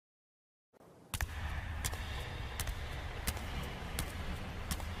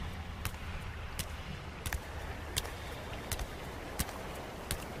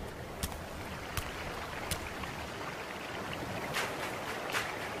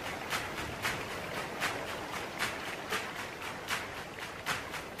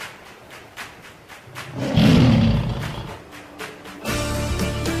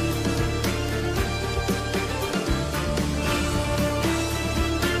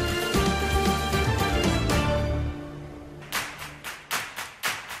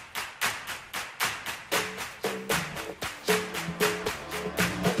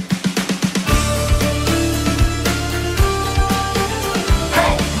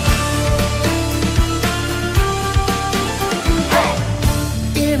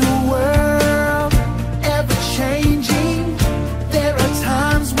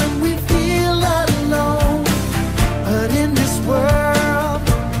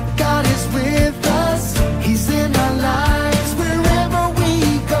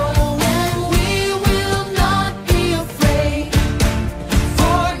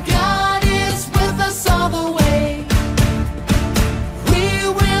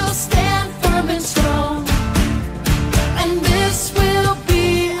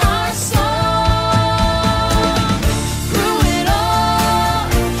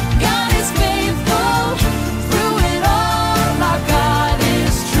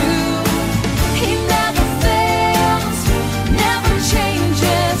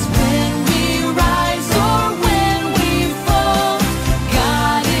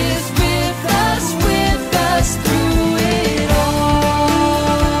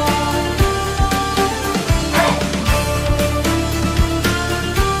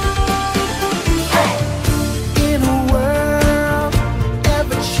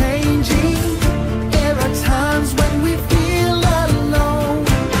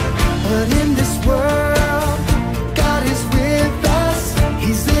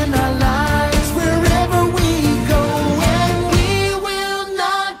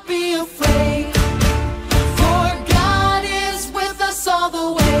all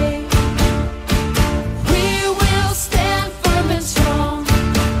the way. We will stand firm and strong,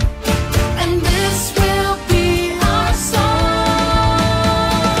 and this will be our song.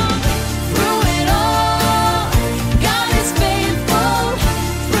 Through it all, God is faithful.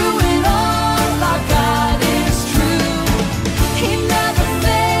 Through it all, our God is true. He never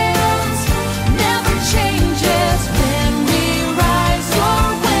fails, never changes. When we rise or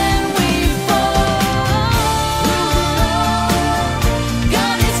when we fall,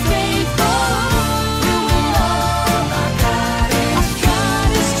 God is faithful. Through it all, our God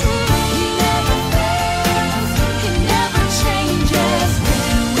is true. He never fails, He never changes.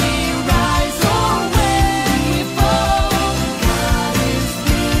 When we rise or when we fall, God is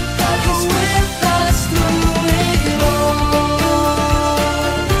with us. He's with us through it all.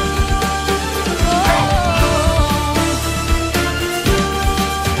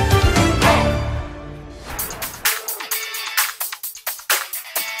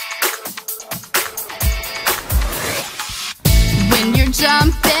 When you're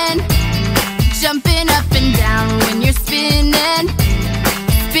jumping up and down, when you're spinning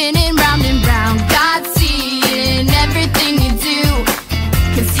round and round, God's seeing everything you do,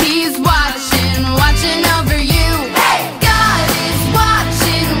 'cause He's watching over you. God is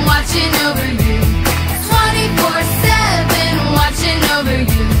watching over you, 24/7 watching over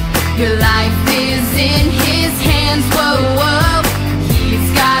you. Your life is in His hands, whoa, whoa. He's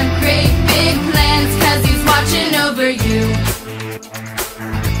got great big plans, 'cause He's watching over you.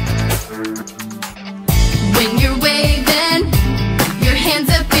 When you're waving your hands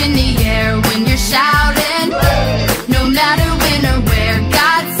up in the air, when you're shouting, no matter when or where,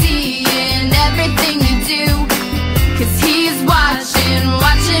 God's seeing everything you do, 'cause He's watching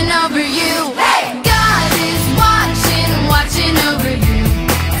over you. God is watching over you,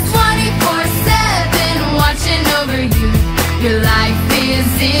 24/7 watching over you. Your life is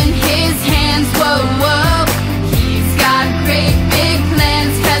in His hands, whoa, whoa. He's got great big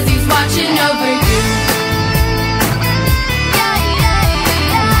plans, 'cause He's watching over you.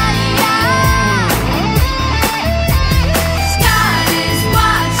 God is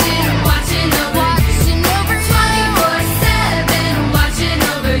watching over you, 24/7 watching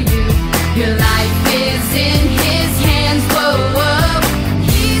over you. Your life is in His hands, whoa, whoa.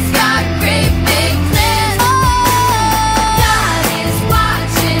 He's got great big plans. God is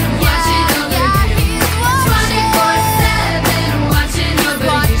watching over you, 24/7 watching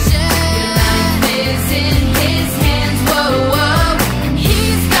over you. Your life is in His hands, whoa, whoa.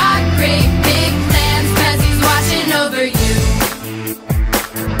 He's got great big plans, 'cause He's watching over you.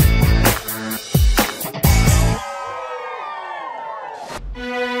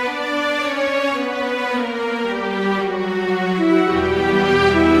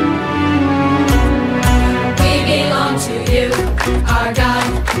 We belong to you, our God.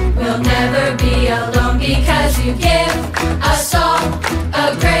 We'll never be alone, because you give us all a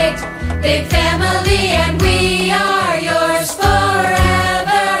great big family, and we are yours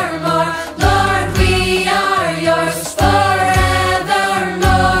forevermore. Lord, we are yours forevermore.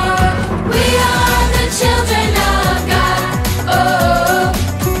 We are the children of God. Oh,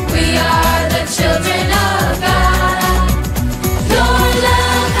 we are the children of God. Your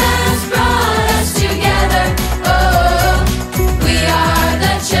love has brought us together. Oh, we are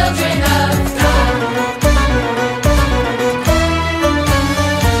the children of God.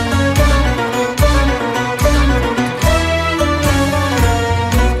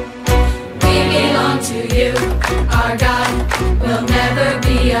 We belong to you, our God. We'll never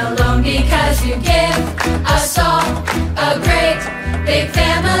be alone, because you give us all a great big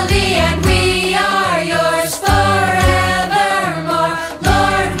family, and we are yours forevermore.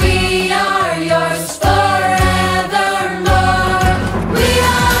 Lord, we are yours forevermore. We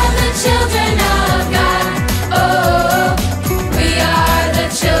are the children of God. Oh, we are the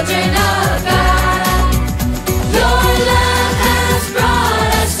children of God. Your love has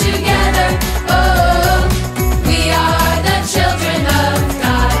brought us together. Oh, we are the children of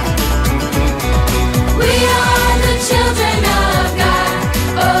God. We are the children of God.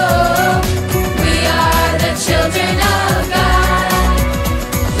 Oh,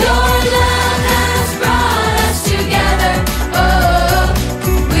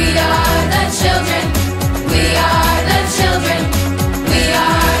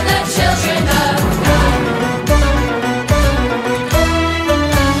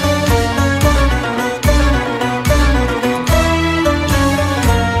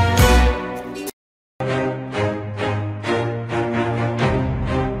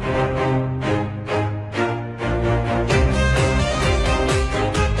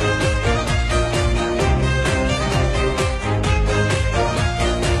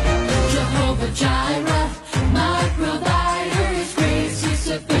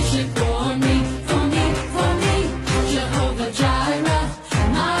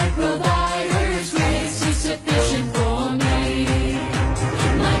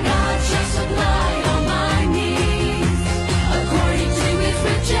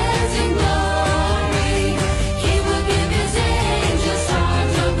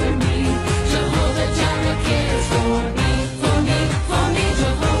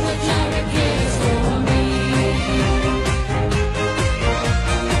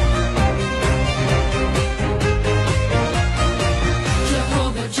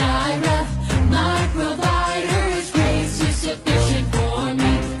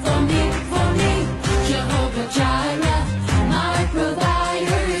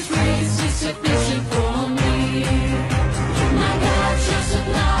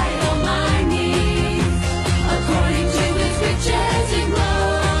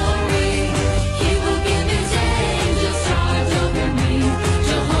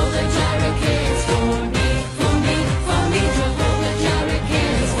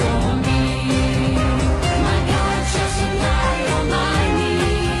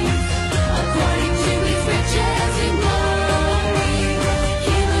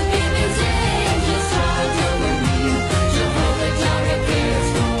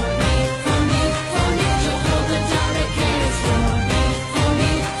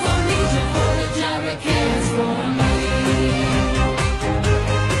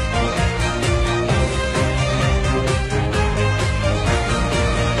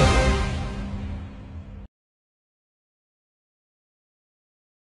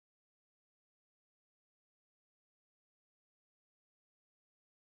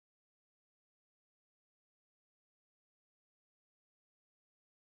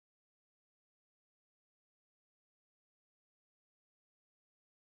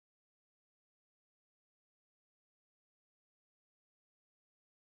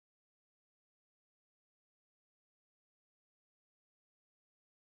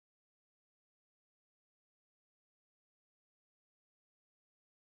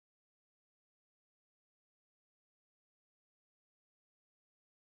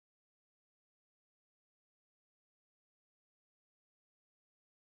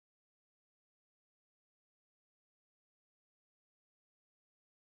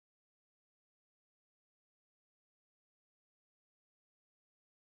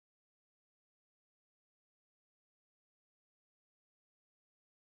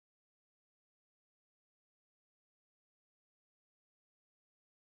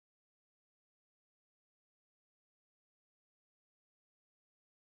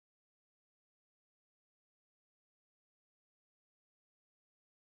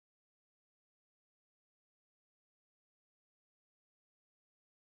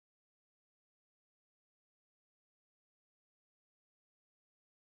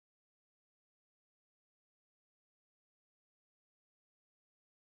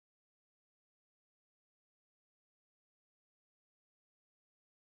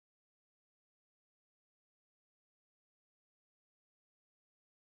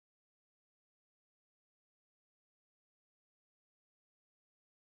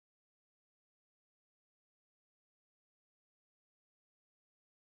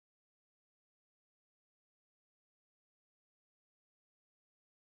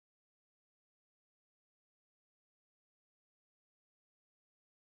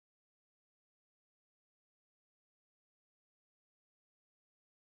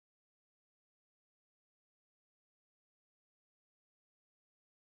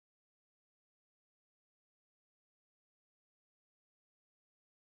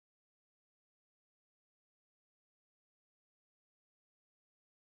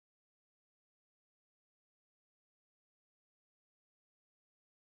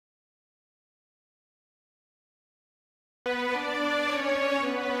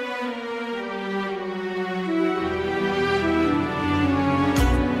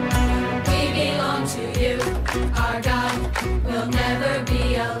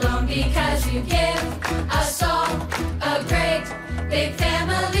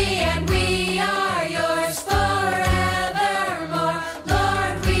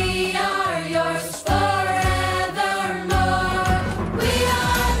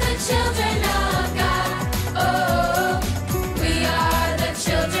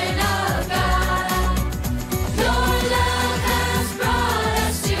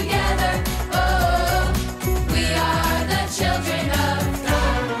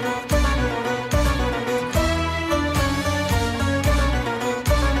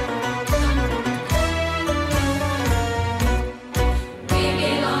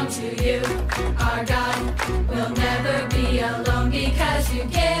 Our God